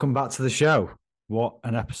Welcome back to the show. What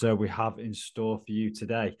an episode we have in store for you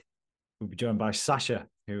today. We'll be joined by Sasha,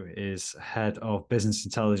 who is head of business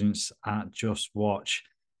intelligence at Just Watch.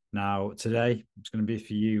 Now, today it's going to be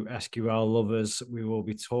for you SQL lovers. We will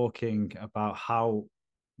be talking about how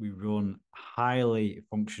we run highly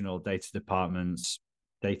functional data departments,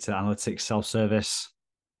 data analytics, self-service,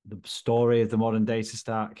 the story of the modern data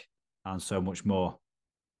stack, and so much more.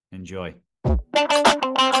 Enjoy.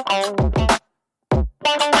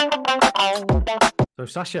 So,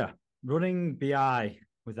 Sasha, running BI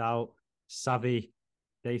without savvy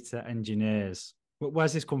data engineers,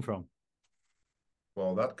 where's this come from?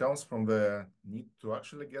 Well, that comes from the need to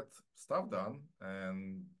actually get stuff done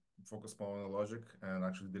and focus more on the logic and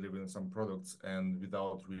actually delivering some products and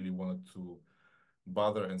without really wanting to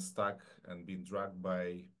bother and stuck and being dragged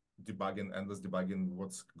by debugging, endless debugging,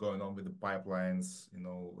 what's going on with the pipelines,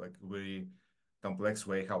 like very complex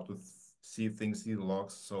way how to see things, see the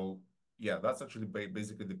logs. So yeah, that's actually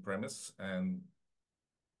basically the premise. And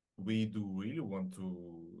we do really want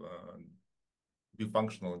to be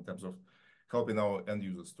functional in terms of helping our end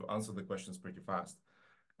users to answer the questions pretty fast.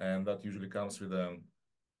 And that usually comes with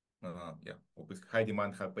with high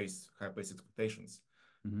demand, high pace expectations.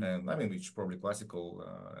 Mm-hmm. And I mean, which is probably classical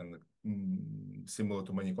and similar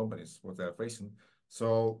to many companies, what they're facing.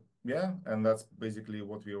 So yeah, and that's basically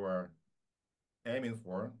what we were aiming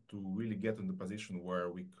for, to really get in the position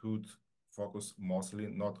where we could focus mostly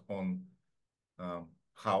not on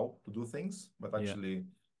how to do things, but Yeah. actually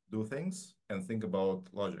do things and think about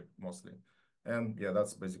logic mostly. And yeah,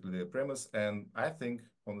 that's basically the premise. And I think,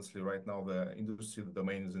 honestly, right now, the industry, the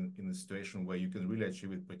domain is in a situation where you can really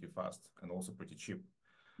achieve it pretty fast and also pretty cheap.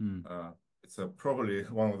 Mm. It's probably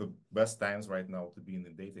one of the best times right now to be in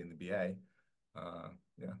the data in the BI.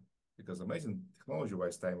 Yeah, because amazing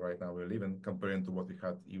technology-wise time right now we're living comparing to what we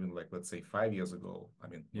had even like, let's say 5 years ago. I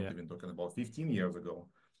mean, not Yeah. even talking about 15 years ago.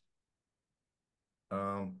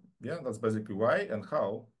 Yeah, that's basically why and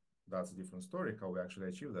how. That's a different story, how we actually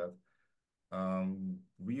achieve that.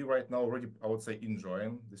 We right now already, I would say,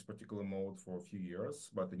 enjoying this particular mode for a few years,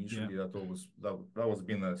 but Yeah. initially that was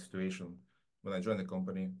been a situation when I joined the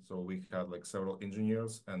company. So we had like several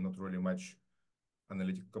engineers and not really much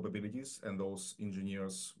analytical capabilities, and those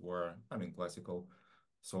engineers were, I mean, classical,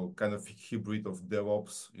 so kind of hybrid of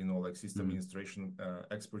DevOps, like system Mm. administration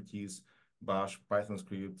expertise, Bash, Python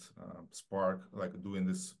script, Spark, like doing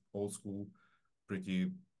this old school,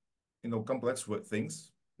 pretty, complex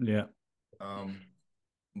things. Yeah.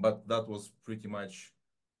 But that was pretty much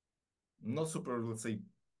not super, let's say,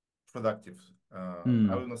 productive. I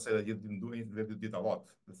Mm. would not say that you didn't do anything, that you did a lot.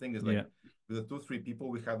 The thing is, like, Yeah. with the 2, 3 people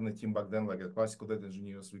we had in the team back then, like a classical data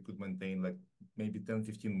engineers, we could maintain like maybe 10,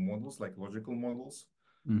 15 models, like logical models,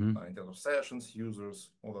 Mm-hmm. in terms of sessions,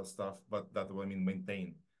 users, all that stuff. But that, I mean,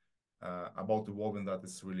 maintain. About evolving that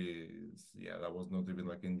is really, yeah, that was not even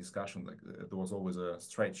like in discussion. Like there was always a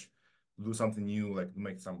stretch to do something new, like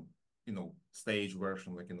make some, stage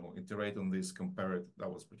version, like, iterate on this, compare it.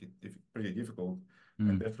 That was pretty difficult, and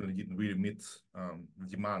Mm. definitely didn't really meet the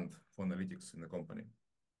demand for analytics in the company.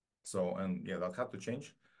 So, and yeah, that had to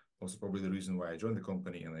change. Also, probably the reason why I joined the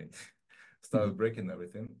company and I Mm-hmm. started breaking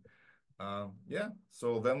everything. Yeah,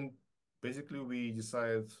 so then basically we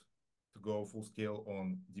decided to go full scale on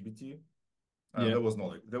DBT. Yeah. There was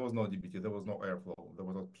no DBT, there was no Airflow. There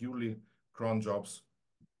was a purely cron jobs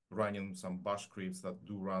running some bash scripts that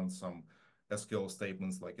do run some SQL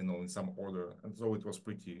statements, like, in some order. And so it was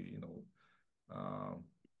pretty, uh,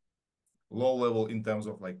 low level in terms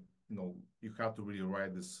of like, you have to really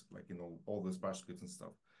write this, like, all this bash scripts and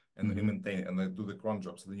stuff, and Mm-hmm. maintain it, and then do the cron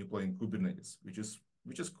jobs. And then you play in Kubernetes, which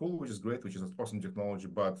is cool, which is great, which is an awesome technology,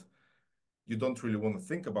 but you don't really want to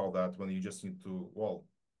think about that when you just need to, well,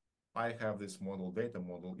 I have this data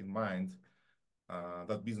model in mind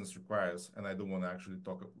that business requires, and I don't want to actually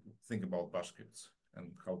think about bash scripts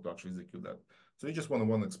and how to actually execute that. So you just want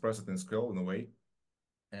to express it in SQL in a way.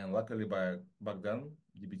 And luckily, back then,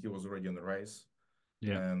 DBT was already on the rise,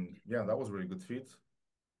 Yeah. and yeah, that was a really good fit.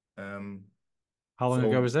 Um, How long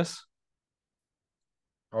ago so was this?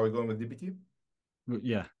 how are we going with DBT?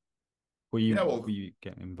 Yeah. Were you Yeah, were well, you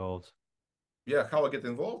getting involved? yeah, how I get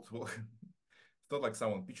involved? Well, it's not like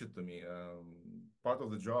someone pitched it to me. Part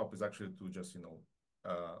of the job is actually to just,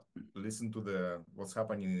 listen to what's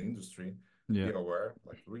happening in the industry, be Yeah. aware,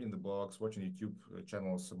 like reading the blogs, watching YouTube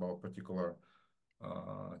channels about particular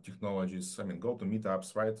technologies. I mean, go to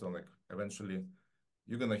meetups, right? So like eventually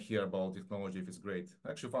you're gonna hear about technology if it's great.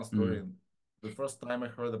 Actually, fun Mm. story. The first time I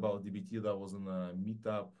heard about DBT, that was in a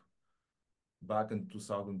meetup back in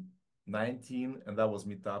 2019, and that was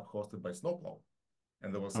meetup hosted by Snowplow.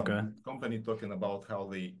 And there was some Okay. company talking about how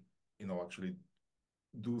they, actually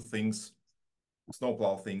do things,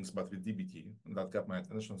 snowplow things, but with DBT. And that got my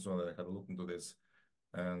attention, so I had a look into this.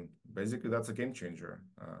 And basically, that's a game changer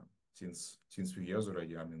since few years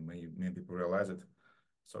already. I mean, many people realize it.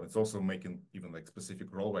 So it's also making even like specific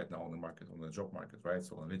role right now on the market, on the job market, right?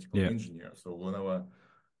 So analytical Yeah. engineer. So whenever,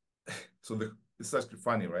 it's actually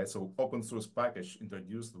funny, right? So open source package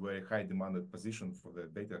introduced a very high demanded position for the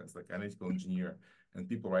data. It's like analytical engineer, and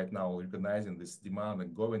people right now recognizing this demand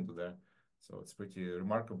and going to there. So it's pretty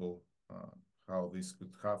remarkable how this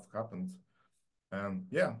could have happened. And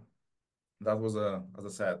yeah, that was as I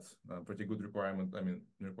said, a pretty good requirement. I mean,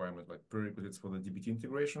 requirement like prerequisites for the DBT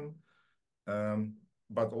integration. Um,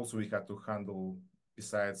 but also we had to handle,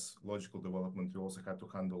 besides logical development, we also had to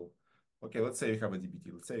handle, okay, let's say you have a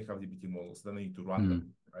DBT, let's say you have DBT models, then you need to run them,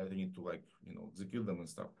 Mm. right? You need to like, execute them and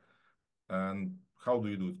stuff. And how do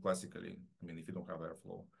you do it classically? I mean, if you don't have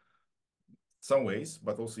Airflow, some ways,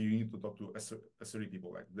 but also you need to talk to SRE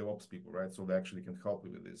people, like DevOps people, right? So they actually can help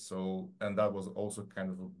you with this. So, and that was also kind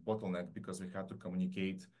of a bottleneck because we had to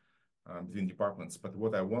communicate between departments. But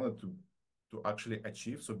what I wanted to actually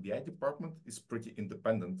achieve, so BI department is pretty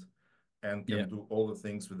independent and Yeah. can do all the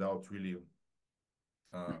things without really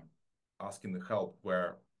uh, asking the help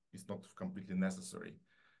where it's not completely necessary.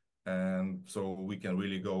 And so we can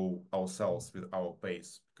really go ourselves with our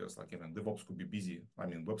pace because like, DevOps could be busy. I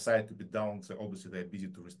mean, website could be down, so obviously they're busy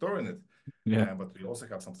to restoring it. Yeah. But we also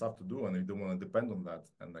have some stuff to do and we don't want to depend on that.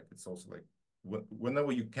 And like, it's also like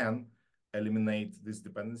whenever you can eliminate this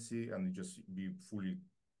dependency and you just be fully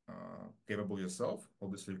capable yourself,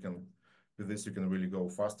 obviously you can, with this, you can really go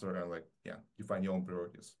faster and like, yeah, define your own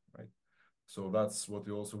priorities, right? So that's what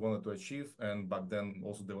we also wanted to achieve. And back then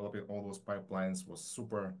also developing all those pipelines was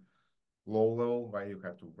super low level, where you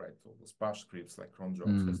have to write all those bash scripts like cron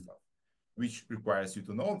jobs and Mm. stuff, which requires you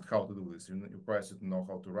to know how to do this. It requires you to know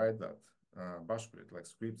how to write that bash script, like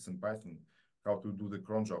scripts in Python, how to do the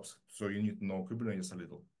cron jobs. So you need to know Kubernetes a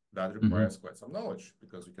little. That Mm-hmm. requires quite some knowledge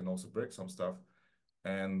because you can also break some stuff.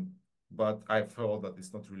 And but I felt that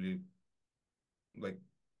it's not really like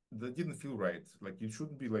that didn't feel right. Like you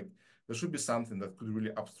shouldn't be like there should be something that could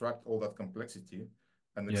really abstract all that complexity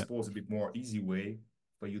and Yeah. expose a bit more easy way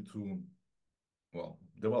for you to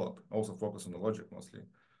develop, also focus on the logic mostly.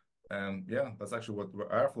 And yeah, that's actually where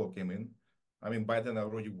Airflow came in. I mean, by then I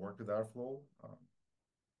already worked with Airflow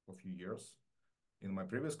for a few years in my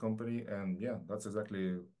previous company. And yeah, that's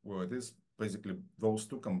exactly where it is. Basically, those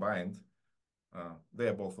two combined, they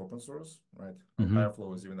are both open source, right? Mm-hmm.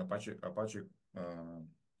 Airflow is even Apache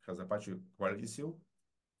has Apache quality seal.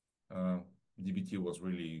 Uh, DBT was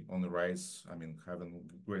really on the rise. I mean, having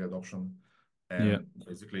great adoption. Yeah. And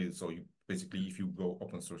basically, so if you go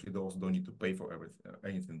open source, you also don't need to pay for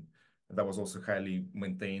anything. That was also highly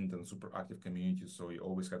maintained and super active community. So you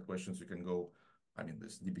always had questions. You can go, I mean,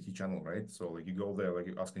 this DBT channel, right? So like you go there, like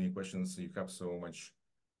you ask any questions, you have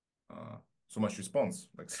uh, so much response,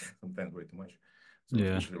 like sometimes way too much. So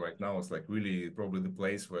Yeah. especially right now, it's like really probably the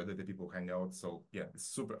place where the people hang out. So yeah, it's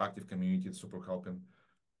super active community, it's super helping.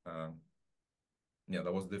 Um, yeah,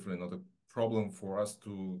 that was definitely not a problem for us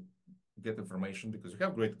to get information because you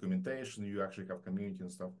have great documentation, you actually have community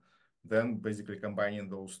and stuff. Then basically combining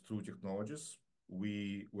those two technologies,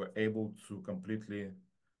 we were able to completely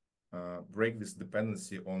break this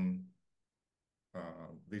dependency on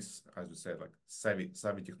this, as you said, like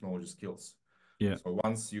savvy technology skills. Yeah. So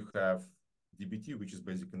once you have DBT, which is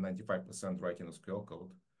basically 95% writing SQL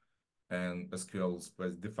code, and SQL is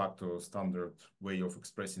de facto standard way of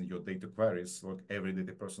expressing your data queries. Like every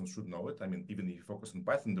data person should know it. I mean, even if you focus on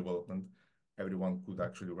Python development, everyone could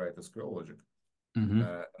actually write SQL logic. Mm-hmm.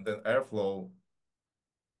 And then Airflow,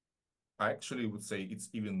 I actually would say it's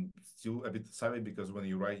even still a bit savvy because when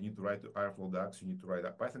you need to write the Airflow DAX, you need to write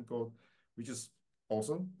that Python code, which is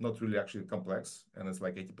also not really actually complex. And it's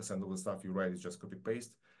like 80% of the stuff you write is just copy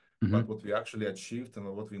paste. Mm-hmm. But what we actually achieved and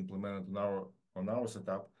what we implemented on our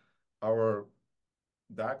setup, our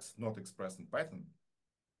DAX not expressed in Python.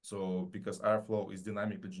 So because Airflow is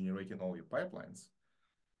dynamically generating all your pipelines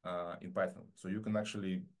in Python. So you can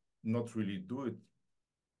actually not really do it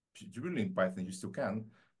really in Python, you still can.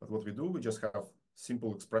 But what we do, we just have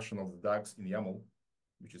simple expression of the DAX in YAML,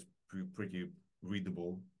 which is pretty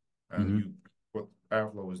readable. And Mm-hmm. what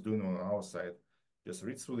Airflow is doing on our side, just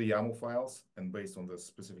reads through the YAML files, and based on the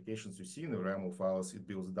specifications you see in the YAML files, it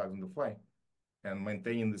builds the DAX on the fly. And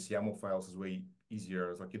maintaining these YAML files is way easier.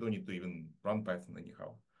 It's like you don't need to even run Python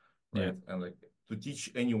anyhow, Yeah. right? And like to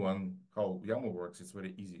teach anyone how YAML works, it's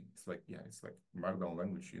very easy. It's like, yeah, it's like Markdown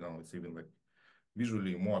language, it's even like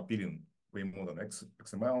visually more appealing way more than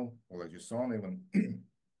XML, or as you saw even.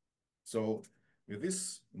 So with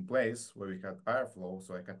this in place, where we had Airflow,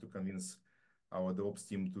 so I had to convince our DevOps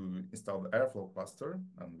team to install the Airflow cluster,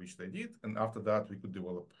 and which they did. And after that, we could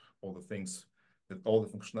develop all the things, that all the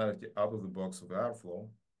functionality out of the box of the Airflow,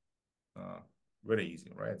 uh, very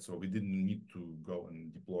easy, right? So we didn't need to go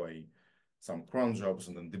and deploy some cron jobs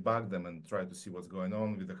and then debug them and try to see what's going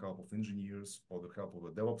on with the help of engineers or the help of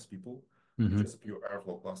the DevOps people. It's Mm-hmm. just a pure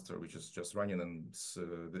Airflow cluster, which is just running, and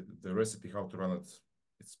the recipe how to run it,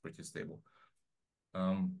 it's pretty stable.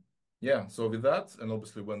 Yeah, so with that, and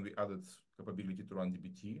obviously when we added capability to run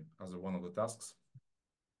dbt as one of the tasks,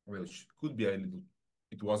 which could be a little,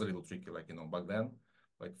 it was a little tricky, like, back then,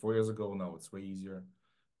 like 4 years ago. Now it's way easier.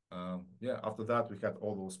 Yeah, after that, we had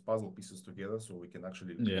all those puzzle pieces together, so we can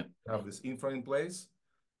actually Yeah. have this infra in place.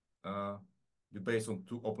 We based on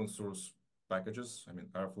 2 open source packages, I mean,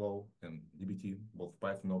 Airflow and dbt, both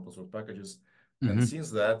Python open source packages. And Mm-hmm.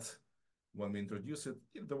 since that, when we introduced it,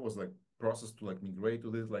 there was like process to like migrate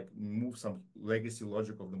to this, like move some legacy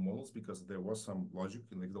logic of the models, because there was some logic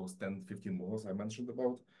in like those 10, 15 models I mentioned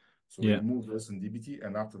about. So we Yeah. removed this in dbt,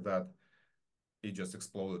 and after that, it just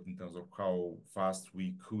exploded in terms of how fast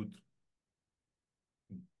we could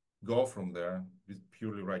go from there with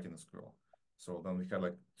purely writing SQL. So then we had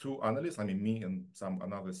like 2 analysts, I mean, me and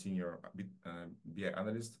another senior BI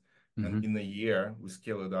analyst. Mm-hmm. And in a year, we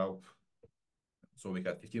scaled it up. So we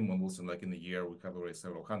had 15 models, and like in a year, we had already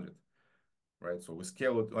several hundred, right? So we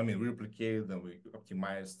scale it, I mean, we replicated, then we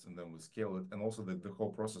optimized, and then we scale it. And also the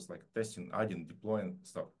whole process, like testing, adding, deploying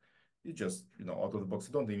stuff, you just, out of the box,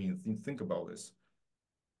 you don't even think about this.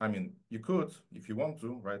 I mean, you could, if you want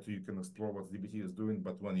to, right? You can explore what dbt is doing,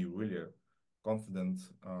 but when you really are confident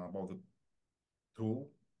about the tool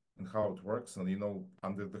and how it works, and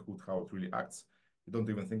under the hood how it really acts, you don't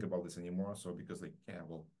even think about this anymore. So because like, yeah,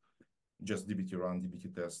 well, just dbt run,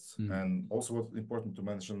 dbt tests. Mm. And also what's important to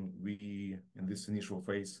mention, we, in this initial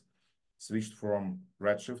phase, switched from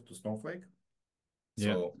Redshift to Snowflake.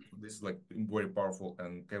 Yeah. So this is like very powerful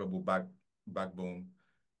and capable backbone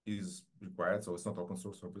is required. So it's not open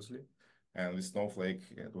source, obviously. And with Snowflake,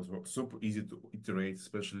 it was super easy to iterate,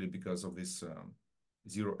 especially because of this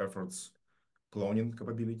zero efforts cloning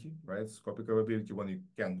capability, right? Copy capability, when you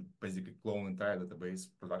can basically clone entire database,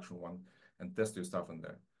 production one, and test your stuff in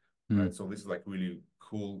there, Mm. right? So this is like really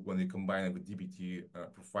cool when you combine it with dbt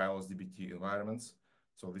profiles, dbt environments.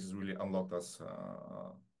 So this is really unlocked us,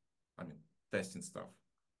 I mean, testing stuff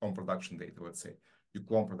on production data. Let's say you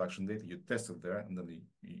clone production data, you test it there, and then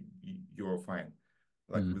you're fine.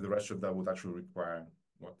 Like Mm. with the rest of that would actually require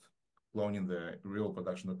what? Cloning the real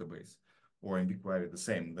production database, or in BigQuery the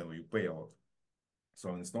same, then you pay a lot.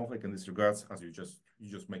 So in Snowflake, in this regards, as you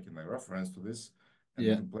just making a reference to this, and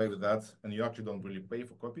you Yeah. can play with that, and you actually don't really pay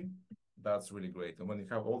for copy. That's really great. And when you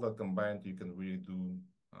have all that combined, you can really do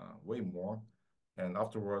way more. And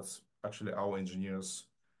afterwards, actually, our engineers,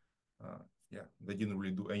 yeah, they didn't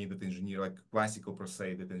really do any data engineering, like classical per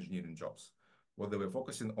se data engineering jobs. What they were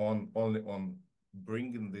focusing on only on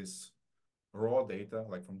bringing this raw data,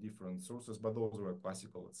 like from different sources, but those were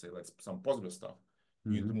classical, let's say, like some Postgres stuff.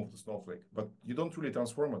 You need Mm-hmm. to move to Snowflake, but you don't really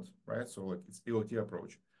transform it, right? So like it's EOT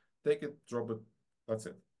approach. Take it, drop it, that's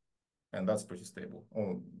it. And that's pretty stable.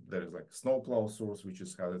 Oh, there is like Snowplow source, which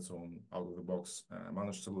has its own out-of-the-box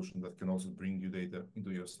managed solution that can also bring you data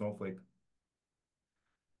into your Snowflake.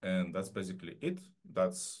 And that's basically it.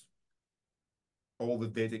 That's all the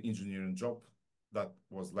data engineering job that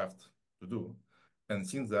was left to do. And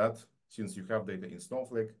since you have data in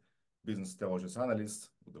Snowflake, business intelligence analysts,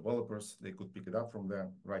 developers, they could pick it up from there,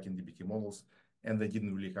 writing dbt models, and they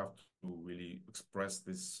didn't really have to really express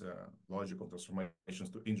this logical transformations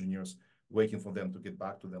to engineers, waiting for them to get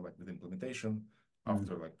back to them, like with implementation, Mm.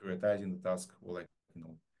 after like prioritizing the task, or like,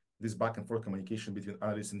 this back and forth communication between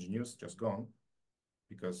analysts and engineers just gone,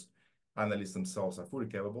 because analysts themselves are fully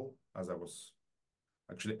capable, as I was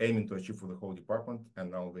actually aiming to achieve for the whole department, and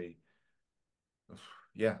now they,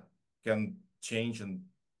 yeah, can change and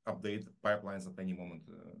update pipelines at any moment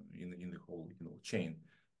in the whole chain.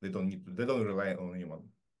 They don't rely on anyone.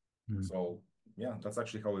 Mm. So yeah, that's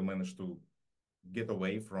actually how we managed to get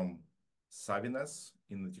away from savviness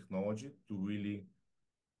in the technology to really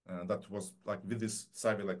that was like with this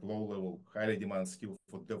savvy, like low level, highly demand skill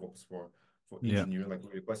for DevOps, for Yeah. engineering, like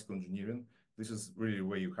really classical engineering. This is really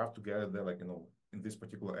where you have to get it there, like in these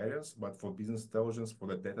particular areas. But for business intelligence, for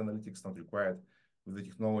the data analytics, not required with the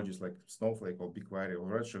technologies like Snowflake or BigQuery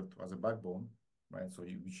or Redshift as a backbone, right? So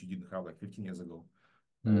which you didn't have like 15 years ago.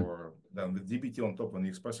 Mm. Or then with dbt on top, when you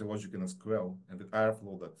express your logic in SQL, and with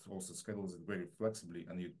Airflow that also schedules it very flexibly,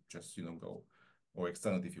 and you just go or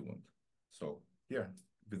extend it if you want. So yeah,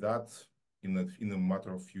 with that, in a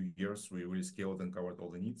matter of few years, we really scaled and covered all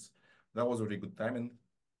the needs. That was a really good timing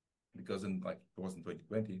because it was in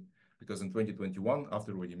 2020, because in 2021,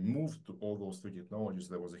 after we moved to all those three technologies,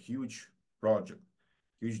 there was a huge project,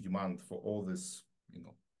 huge demand for all this,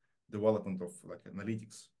 development of like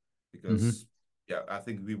analytics. Hmm. Because yeah, I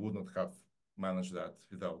think we would not have managed that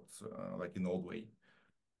without like in old way.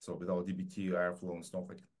 So without DBT, Airflow, and stuff,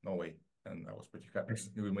 like no way. And I was pretty happy.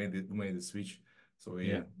 We made the switch. So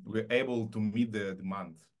Yeah. yeah, we're able to meet the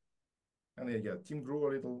demand. And yeah, team grew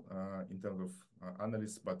a little in terms of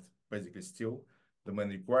analysts, but basically still the main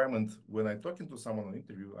requirement when I'm talking to someone on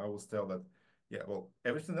interview, I will tell that, yeah, well,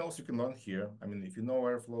 everything else you can learn here. I mean, if you know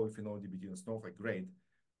Airflow, if you know DBT and Snowflake, great.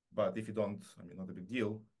 But if you don't, I mean, not a big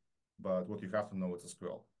deal. But what you have to know is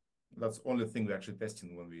SQL. That's the only thing we're actually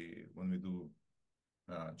testing when we do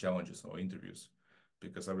challenges or interviews,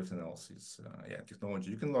 because everything else is yeah,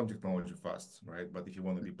 technology. You can learn technology fast, right? But if you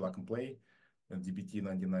want to be plug and play, and DBT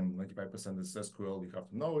 95% is SQL, you have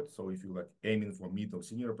to know it. So if you like aiming for mid or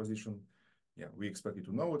senior position, yeah, we expect you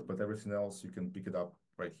to know it, but everything else you can pick it up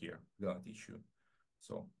right here. We're gonna teach you.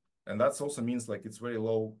 So, and that also means like it's very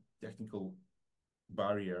low technical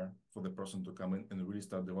barrier for the person to come in and really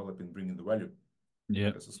start developing, bringing the value. Yeah.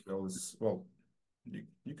 Because SQL is, well,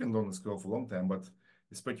 you can learn SQL for a long time, but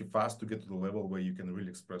it's pretty fast to get to the level where you can really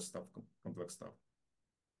express stuff, complex stuff.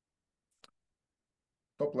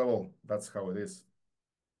 Top level, that's how it is.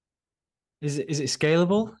 Is it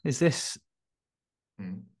scalable? Is this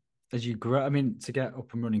Mm. as you grow? I mean, to get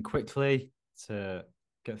up and running quickly, to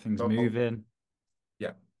get things So moving.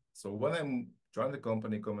 yeah, so when I joined the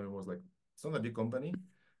company was like, it's not a big company,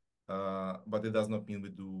 but it does not mean we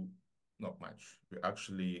do not much. We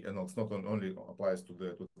actually, and it's not only applies to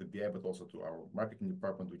the BI, but also to our marketing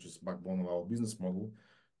department, which is backbone of our business model.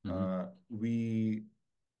 Hmm. We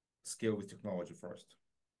scale with technology first.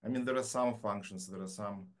 I mean, there are some functions, there are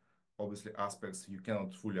some obviously aspects you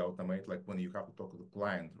cannot fully automate, like when you have to talk to the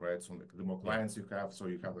client, right? So like the more Yeah. clients you have, so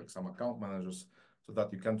you have like some account managers, so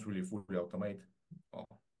that you can't really fully automate. Well,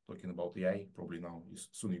 talking about AI, probably now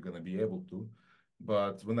soon you're gonna be able to.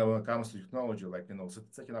 But when it comes to technology, like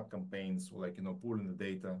setting up campaigns or like pulling the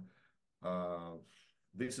data, uh,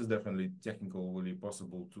 this is definitely technically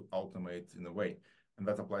possible to automate in a way, and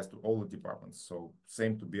that applies to all the departments. So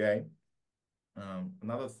same to BI.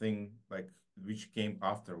 Another thing like which came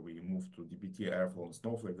after we moved to DBT, Airflow, and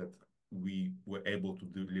Snowflake, that we were able to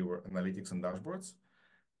deliver analytics and dashboards.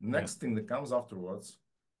 Yeah. Next thing that comes afterwards,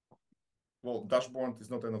 well, dashboard is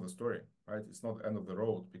not the end of the story, right? It's not the end of the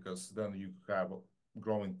road, because then you have a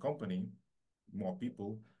growing company, more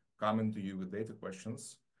people coming to you with data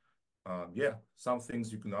questions. Yeah, some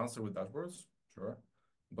things you can answer with dashboards, sure.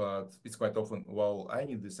 But it's quite often, well, I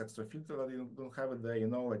need this extra filter that you don't have it there,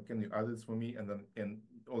 like, can you add it for me? And then,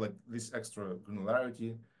 or like this extra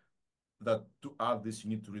granularity, that to add this, you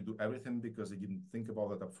need to redo everything because you didn't think about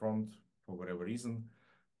that up front for whatever reason.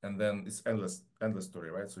 And then it's endless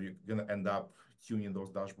story, right? So you're gonna end up tuning those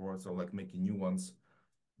dashboards or like making new ones.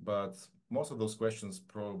 But most of those questions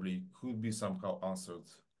probably could be somehow answered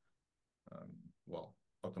um, well,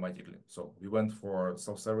 automatically. So we went for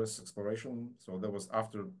self-service exploration. So that was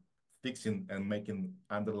after fixing and making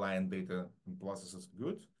underlying data and processes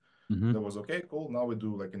good. Hmm. That was okay, cool. Now we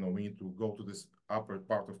do like, we need to go to this upper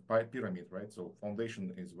part of pyramid, right? So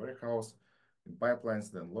foundation is warehouse, and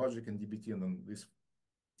pipelines, then logic and DBT, and then this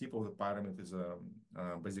tip of the pyramid is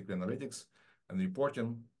basically analytics and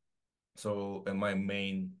reporting. So, and my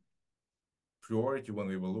main priority when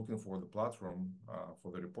we were looking for the platform,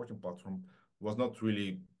 for the reporting platform, was not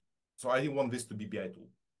really. So I didn't want this to be BI tool.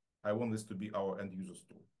 I want this to be our end users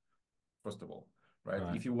tool, first of all, right?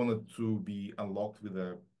 Right. If you wanted to be unlocked with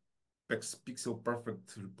a pixel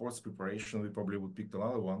perfect reports preparation, we probably would pick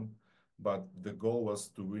another one. But the goal was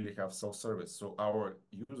to really have self-service. So our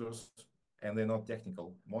users, and they're not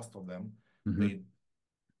technical, most of them, Hmm. they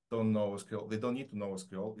don't know SQL. They don't need to know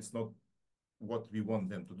SQL. It's not what we want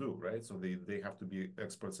them to do, right? So they have to be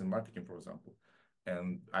experts in marketing, for example.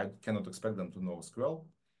 And I cannot expect them to know SQL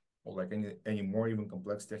or like any more even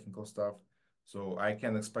complex technical stuff. So I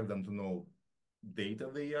can expect them to know data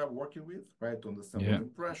they are working with, right? To understand what Yeah.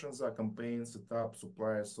 impressions are, campaigns, setup,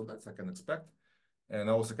 suppliers. So that's I can expect. And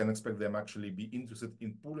I also can expect them actually be interested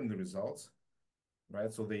in pulling the results,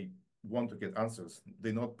 right? So they want to get answers.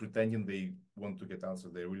 They're not pretending they want to get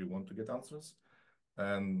answers. They really want to get answers.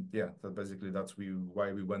 And yeah, that's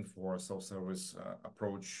why we went for a self-service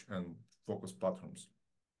approach and focused platforms.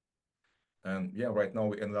 And yeah, right now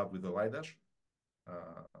we ended up with the Lidash.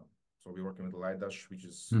 So we're working with the Lidash, which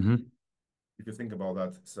is, Hmm. if you think about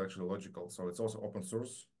that, it's actually logical. So it's also open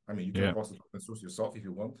source. I mean, you can Yeah. host it open source yourself if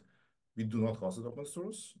you want. We do not host it open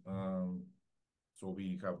source. So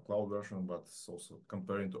we have cloud version, but it's also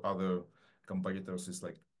comparing to other competitors is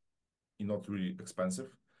like not really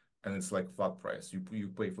expensive. And it's like flat price. You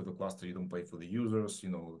pay for the cluster, you don't pay for the users,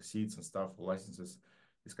 seats and stuff, licenses.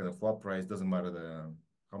 It's kind of flat price. Doesn't matter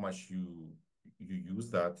how much you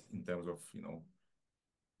use that in terms of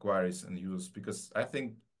queries and users. Because I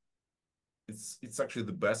think it's actually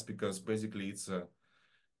the best because basically it's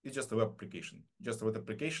just a web application,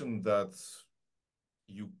 that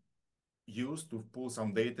you use to pull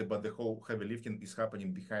some data, but the whole heavy lifting is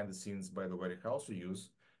happening behind the scenes by the warehouse you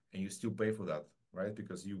use, and you still pay for that, right?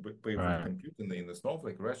 Because you pay for the Right. compute in the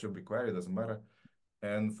Snowflake, Redshift, BigQuery, doesn't matter.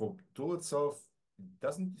 And for tool itself,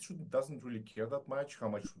 doesn't really care that much how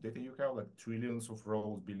much data you have, like trillions of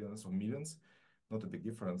rows, billions of millions, not a big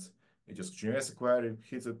difference. It just generates a query,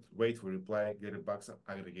 hits it, wait for reply, get it back,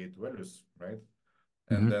 aggregate values, right?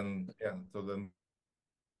 And Mm-hmm. then yeah, so then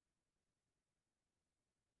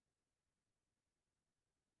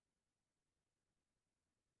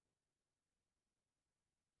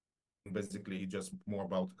basically it's just more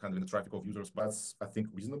about handling the traffic of users. But that's, I think,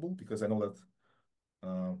 reasonable because I know that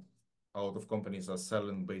a lot of companies are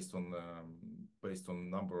selling based on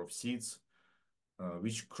number of seats,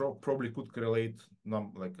 which probably could correlate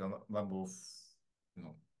like a number of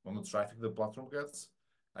on the traffic the platform gets.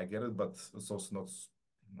 I get it, but it's also not.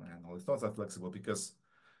 I know it's not that flexible because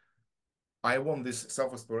I want this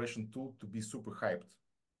self-exploration tool to be super hyped,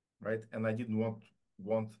 right? And I didn't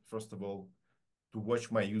want first of all to watch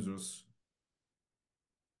my users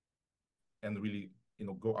and really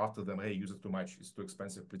go after them. Hey, use it too much, it's too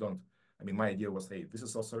expensive, we don't. I mean, my idea was, hey, this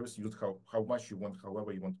is self-service, use it how much you want,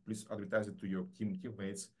 however you want, please advertise it to your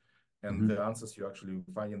teammates, and Mm-hmm. the answers you actually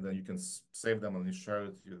find, and then you can save them and you share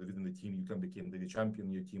it within the team. You can become the champion,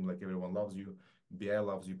 your team, like everyone loves you. BI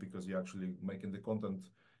loves you because you're actually making the content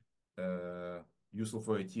uh, useful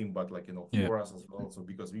for your team, but like Yeah. for us as well. So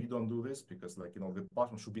because we don't do this, because like the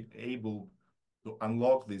platform should be able to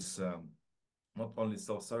unlock this not only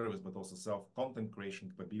self-service but also self-content creation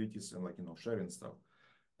capabilities and like sharing stuff.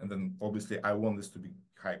 And then obviously I want this to be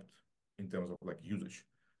hyped in terms of like usage,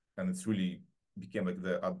 and it's really became like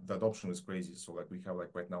the adoption is crazy. So like we have like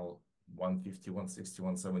right now 150, 160,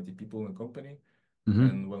 170 people in the company. Mm-hmm.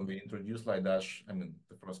 And when we introduced Light Dash, I mean,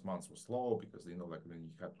 the first months were slow because like when you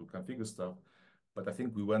had to configure stuff. But I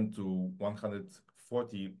think we went to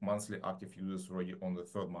 140 monthly active users already on the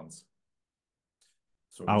third month.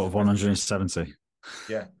 So Out which is of basically, 170.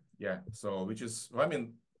 yeah, yeah. So which is, I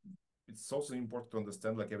mean, it's also important to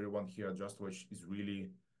understand like everyone here at Just Watch is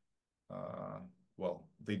really, uh, well,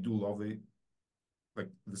 they do love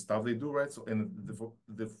the stuff they do, right? So and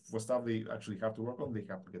for stuff they actually have to work on, they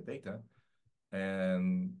have to get data,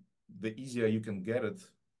 and the easier you can get it,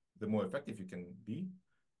 the more effective you can be,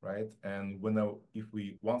 right? And if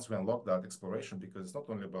we once we unlock that exploration, because it's not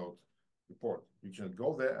only about report, you can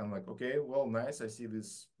go there and like, okay, well, nice, I see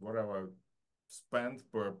this whatever spend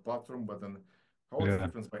per platform, but then how is the Yeah.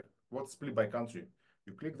 difference by what's split by country?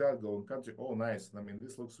 You click that, go in country, oh nice. I mean,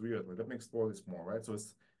 this looks weird. Like, let me explore this more, right? So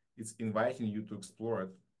it's inviting you to explore it,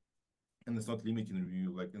 and it's not limiting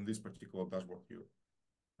you like in this particular dashboard here.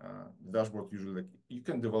 Dashboard usually like you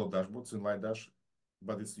can develop dashboards in Light Dash,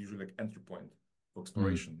 but it's usually like entry point for Mm.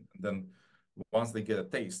 exploration. And then once they get a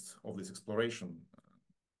taste of this exploration,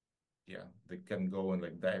 yeah, they can go and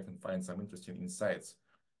like dive and find some interesting insights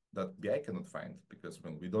that BI cannot find, because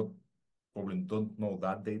when we probably don't know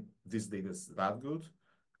that this data is that good,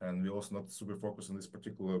 and we're also not super focused on this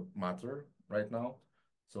particular matter right now.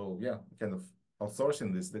 So yeah, kind of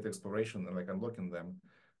outsourcing this data exploration and like unlocking them.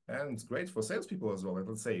 And it's great for salespeople as well. Like,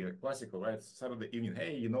 let's say classical, right? Saturday evening,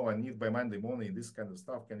 hey, I need by Monday morning this kind of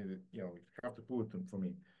stuff. Can you have to pull it for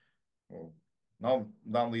me? Well, now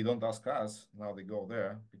they don't ask us. Now they go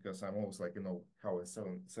there because I'm always like, how I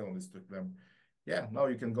selling this to them. Yeah, now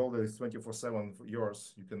you can go there. It's 24/7 for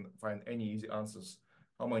yours. You can find any easy answers.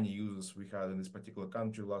 How many users we had in this particular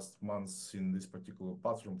country last month in this particular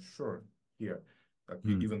platform? Sure, here. Like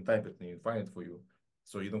you Mm. even type it and you find it for you.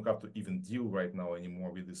 So you don't have to even deal right now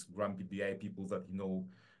anymore with these grumpy BI people that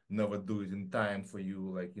never do it in time for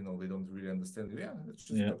you. Like they don't really understand. Yeah, let's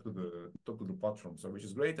just Yeah. talk to the platform. So which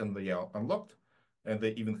is great, and they are unlocked, and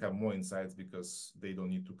they even have more insights because they don't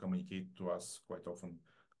need to communicate to us quite often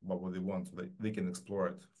about what they want. So they can explore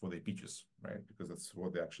it for their pitches, right? Because that's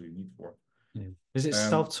what they actually need for. Yeah. Is it And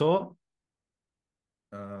self-taught?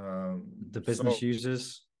 um, The business so,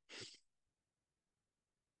 users?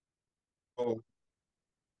 oh,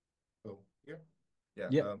 oh, yeah, yeah.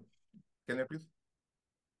 Yeah. Can you please?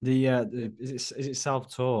 Is it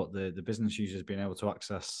self-taught, the business users being able to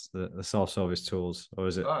access the self-service tools, or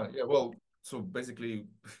is it? Yeah, well, so basically,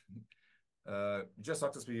 just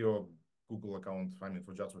access with your Google account, I mean,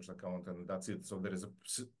 for JustWatch account, and that's it. So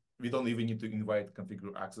we don't even need to invite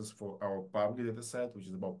configure access for our public data set, which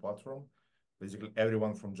is about platform. Basically,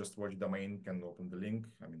 everyone from JustWatch domain can open the link.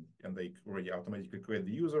 I mean, and they already automatically create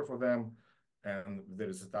the user for them. And there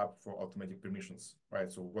is a tab for automatic permissions,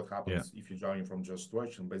 right? So what Yeah. happens if you join from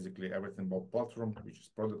JustWatch, and basically everything about platform, which is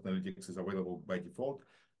product analytics, is available by default.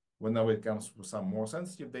 Whenever it comes to some more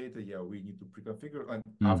sensitive data, yeah, we need to pre-configure and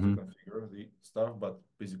after Mm-hmm. configure the stuff, but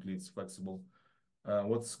basically it's flexible.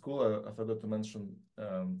 What's cool, I forgot to mention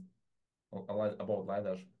about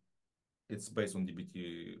LiDAR. It's based on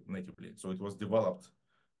DBT natively. So it was developed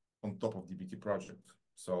on top of DBT project.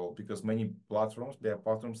 So because many platforms, their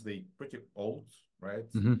platforms, they pretty old, right?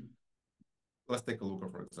 Mm-hmm. Let's take a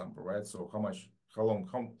look, for example, right? So how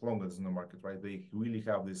long is in the market, right? They really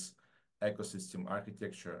have this ecosystem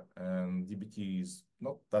architecture, and DBT is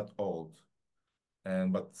not that old,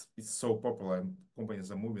 and but it's so popular, and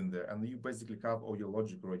companies are moving there, and you basically have all your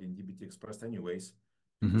logic already in DBT expressed anyways,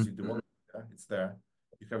 because you Mm-hmm. develop it, it's there.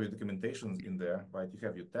 You have your documentations in there, right? You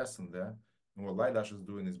have your tests in there, and what Lightdash is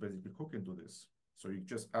doing is basically hooking to this. So you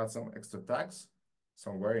just add some extra tags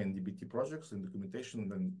somewhere in DBT projects and documentation,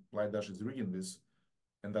 and then Lightdash is reading this,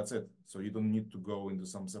 and that's it. So you don't need to go into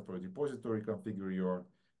some separate repository, configure your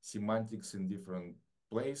semantics in different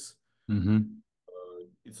place. Mm-hmm.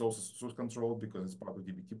 It's also source control because it's part of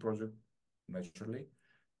DBT project, naturally.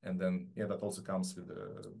 And then, yeah, that also comes with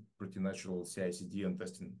a pretty natural CI/CD and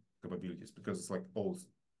testing capabilities because it's like all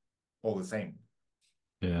the same.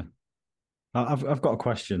 Yeah. I've got a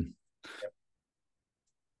question.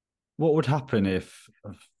 What would happen if,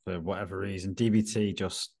 for whatever reason, DBT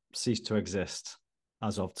just ceased to exist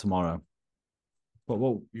as of tomorrow? You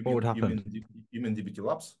What mean would you happen? mean you mean DBT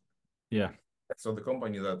Labs? Yeah. So the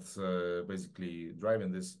company that's basically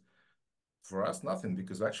driving this for us, nothing,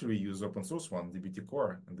 because actually we use open source one, DBT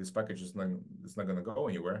Core, and this package is not going to go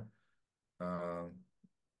anywhere. Uh,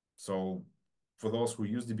 so for those who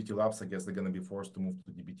use DBT Labs, I guess they're going to be forced to move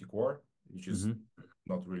to DBT Core, which is Mm-hmm.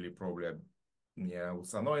 not really probably, yeah,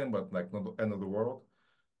 it's annoying, but like not the end of the world.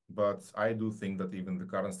 But I do think that even the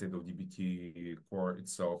current state of DBT Core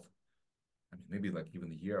itself, I mean, maybe like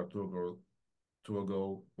even a year or two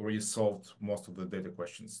ago, already solved most of the data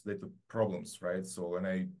questions, data problems, right? So,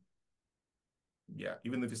 yeah,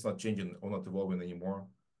 even if it's not changing or not evolving anymore,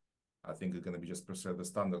 I think it's going to be just per se the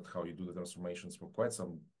standard how you do the transformations for quite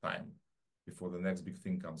some time before the next big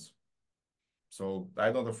thing comes. So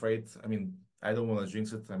I'm not afraid. I mean, I don't want to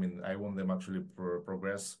jinx it. I mean, I want them actually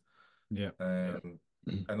progress. Yeah. And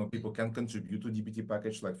I know people can contribute to DBT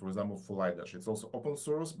package, like for example, for Lightdash. It's also open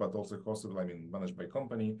source, but also hosted, I mean, managed by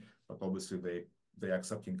company. But obviously, they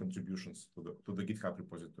accepting contributions to the GitHub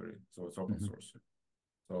repository, so it's open Mm-hmm. source.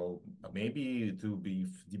 So maybe it will be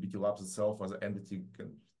if DBT Labs itself as an entity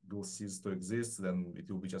will cease to exist, then it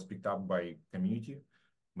will be just picked up by community.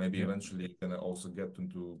 Maybe Yeah. eventually gonna also get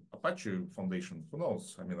into Apache Foundation. Who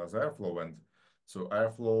knows? I mean, as Airflow went. So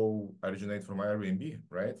Airflow originated from Airbnb,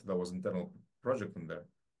 right? That was internal project in there.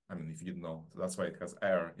 I mean, if you didn't know, that's why it has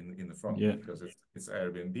Air in the front Yeah. because it's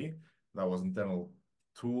Airbnb. That was internal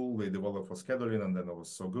tool they developed for scheduling, and then it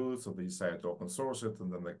was so good, so they decided to open source it,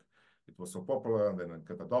 and then like it was so popular, and then it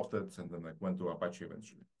got adopted, and then like went to Apache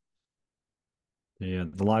eventually.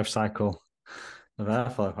 The life cycle of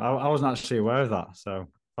Airflow. I wasn't actually aware of that, so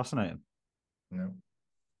fascinating. Yeah.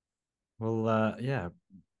 Well, yeah,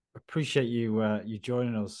 appreciate you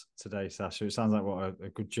joining us today, Sasha. It sounds like what a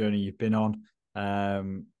good journey you've been on,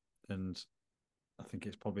 and I think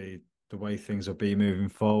it's probably the way things will be moving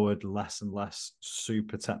forward. Less and less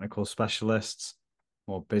super technical specialists,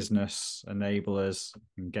 more business enablers,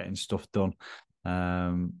 and getting stuff done.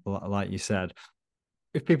 Like you said,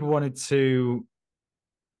 if people wanted to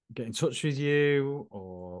get in touch with you,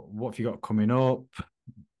 or what have you got coming up,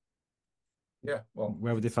 Yeah, well,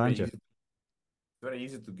 where would they it's find you? very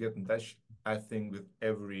easy to get in touch, I think, with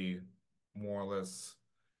every more or less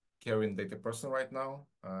carrying data person right now.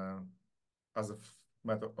 As a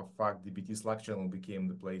matter of fact, DBT Slack channel became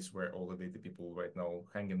the place where all the data people right now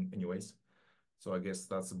hang in anyways. So I guess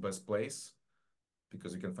that's the best place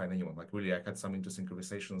because you can find anyone. Like really, I had some interesting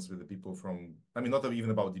conversations with the people from, I mean, not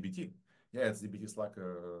even about DBT. Yeah, it's DBT Slack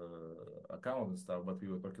account and stuff, but we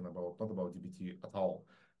were talking about not about DBT at all.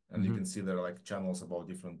 And you Mm-hmm. can see there are like channels about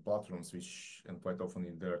different platforms, which and quite often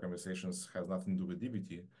in their conversations has nothing to do with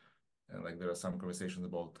DBT. And like there are some conversations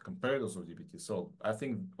about comparators of DBT. So I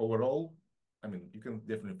think overall, I mean, you can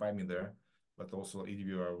definitely find me there. but also if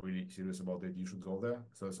you are really serious about it, you should go there.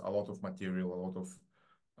 So there's a lot of material, a lot of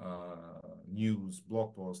news,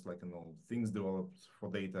 blog posts, like things developed for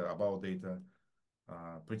data, about data.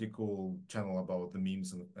 Pretty cool channel about the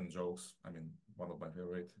memes and jokes. I mean, one of my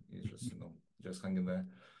favorite is just just hanging there.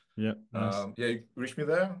 Yeah, nice. Yeah, you reach me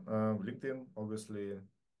there. LinkedIn, obviously.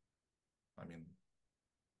 I mean,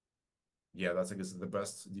 yeah, that's I guess the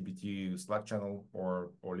best DBT Slack channel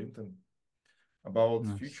or LinkedIn. About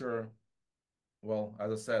Nice. future, well,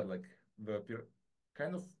 as I said, like the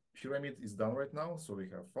kind of pyramid is done right now. So we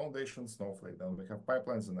have foundation, Snowflake, then we have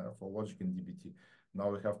pipelines and Airflow, logic, and DBT. Now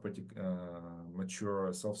we have pretty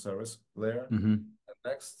mature self-service layer. Mm-hmm. And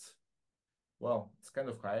next, well, it's kind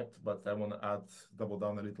of hyped, but I want to double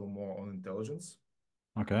down a little more on intelligence.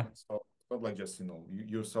 Okay. So it's not like just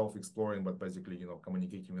yourself exploring, but basically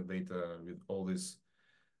communicating with data with all this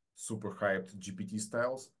super hyped GPT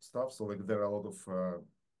styles stuff. So like there are a lot of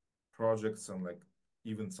projects and like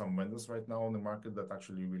even some vendors right now on the market that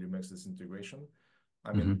actually really makes this integration.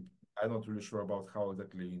 I mean, Mm-hmm. I'm not really sure about how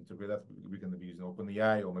exactly integrate that. We're going to be using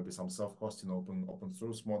OpenAI or maybe some self-hosting open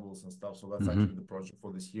source models and stuff. So that's actually Mm-hmm. the project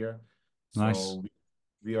for this year. Nice. So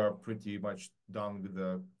we are pretty much done with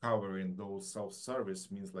the covering those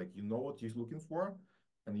self-service means like what you're looking for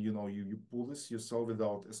and you pull this yourself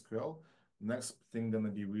without SQL. Next thing gonna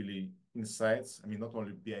be really insights. I mean, not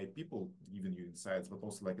only BI people giving you insights, but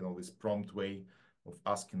also like this prompt way of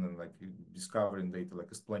asking and like discovering data, like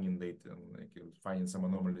explaining data and like finding some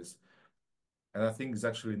anomalies. And I think it's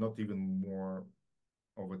actually not even more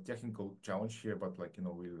of a technical challenge here, but like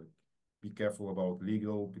we be careful about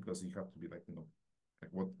legal because you have to be like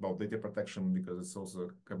what about data protection because it's also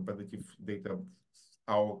competitive data.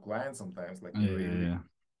 Our clients sometimes like Yeah, they yeah, really yeah.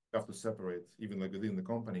 have to separate even like within the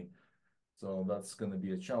company. So that's going to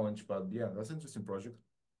be a challenge, but yeah, that's an interesting project.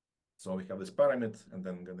 So we have this pyramid, and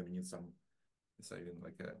then gonna we need some, it's even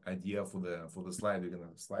like an idea for the slide. We're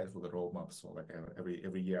gonna slide for the roadmap. So like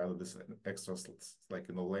every year out of this extra like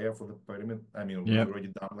layer for the pyramid. I mean, we Yeah. already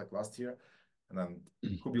done like last year, and then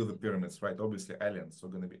who build the pyramids, right? Obviously aliens. So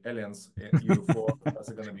gonna be aliens, UFO.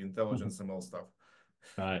 That's gonna be intelligence and all stuff.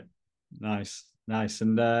 Right. Nice. Nice.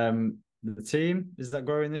 And the team, is that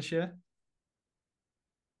growing this year?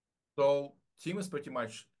 So team is pretty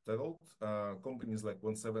much settled. Company is like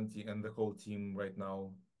 170, and the whole team right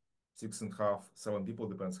now, six and a half, 7 people,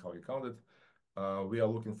 depends how you count it. We are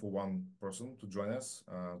looking for one person to join us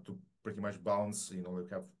to pretty much balance. We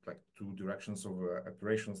have like two directions of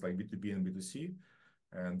operations, like B2B and B2C.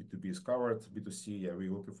 And B2B is covered. B2C, yeah,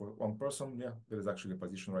 we're looking for one person. Yeah, there is actually a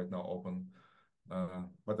position right now open.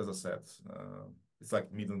 But as I said, it's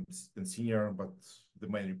like mid and senior, but the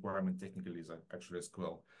main requirement technically is actually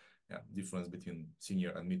SQL. Yeah, difference between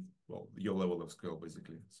senior and mid, well, your level of SQL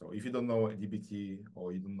basically. So if you don't know DBT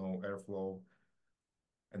or you don't know Airflow,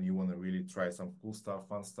 and you want to really try some cool stuff,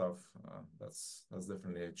 fun stuff, that's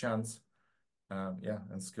definitely a chance. Yeah,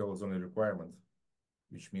 and skill is only a requirement,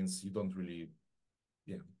 which means you don't really,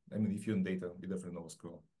 yeah. I mean, if you're in data, you definitely know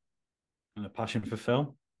skill. And a passion for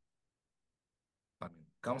film? I mean,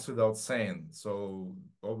 comes without saying. So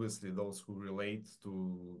obviously, those who relate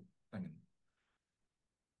to, I mean,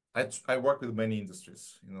 I work with many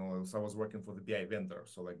industries, so I was working for the BI vendor.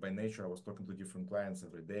 So like by nature, I was talking to different clients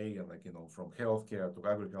every day and like, from healthcare to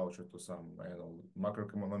agriculture to some,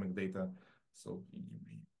 macroeconomic data. So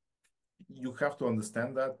you have to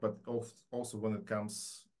understand that, but also when it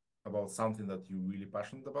comes about something that you're really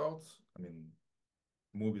passionate about, I mean,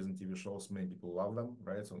 movies and TV shows, many people love them,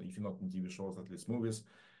 right? So if you're not in TV shows, at least movies,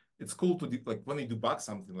 it's cool to like when you debug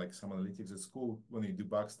something like some analytics, it's cool when you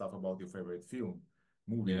debug stuff about your favorite film,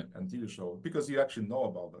 Yeah. movie, and TV show because you actually know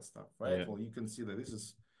about that stuff, right? Yeah. Well, you can see that this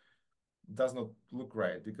is does not look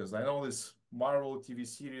right because I know this Marvel TV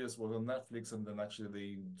series was on Netflix and then actually they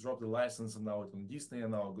dropped the license and now it's on Disney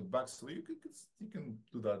and now good back. So you can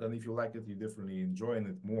do that, and if you like it, you definitely enjoying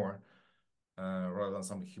it more rather than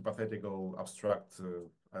some hypothetical abstract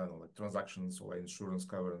I don't know like transactions or like insurance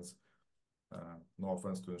coverings. No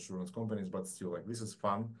offense to insurance companies, but still like this is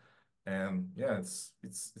fun, and yeah,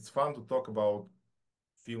 it's fun to talk about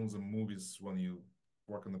films and movies when you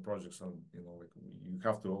work on the projects and like you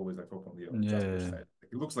have to always like open the Jasper Yeah. side.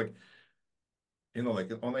 Like, it looks like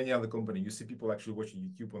like on any other company, you see people actually watching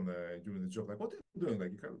YouTube on the during the job. Like, what are you doing?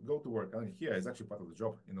 Like, you can go to work. And here is actually part of the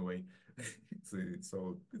job in a way. So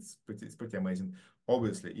it's pretty amazing.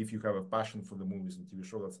 Obviously, if you have a passion for the movies and TV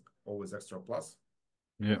show, that's always extra plus.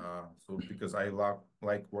 Yeah. So because I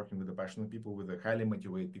like working with the passionate people, with the highly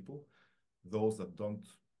motivated people, those that don't,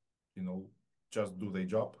 you know, just do their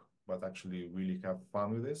job, but actually really have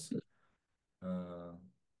fun with this. Uh,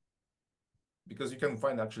 because you can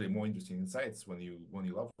find actually more interesting insights when you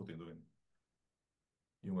love what you're doing.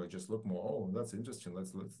 You might just look more, oh, that's interesting.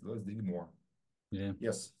 Let's dig more. Yeah.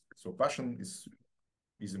 Yes. So passion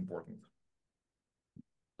is important.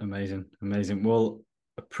 Amazing. Amazing. Well,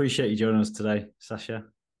 appreciate you joining us today, Sasha.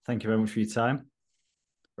 Thank you very much for your time.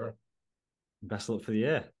 Sure. Best of luck for the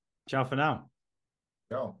year. Ciao for now.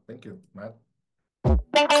 Yeah, thank you, Matt.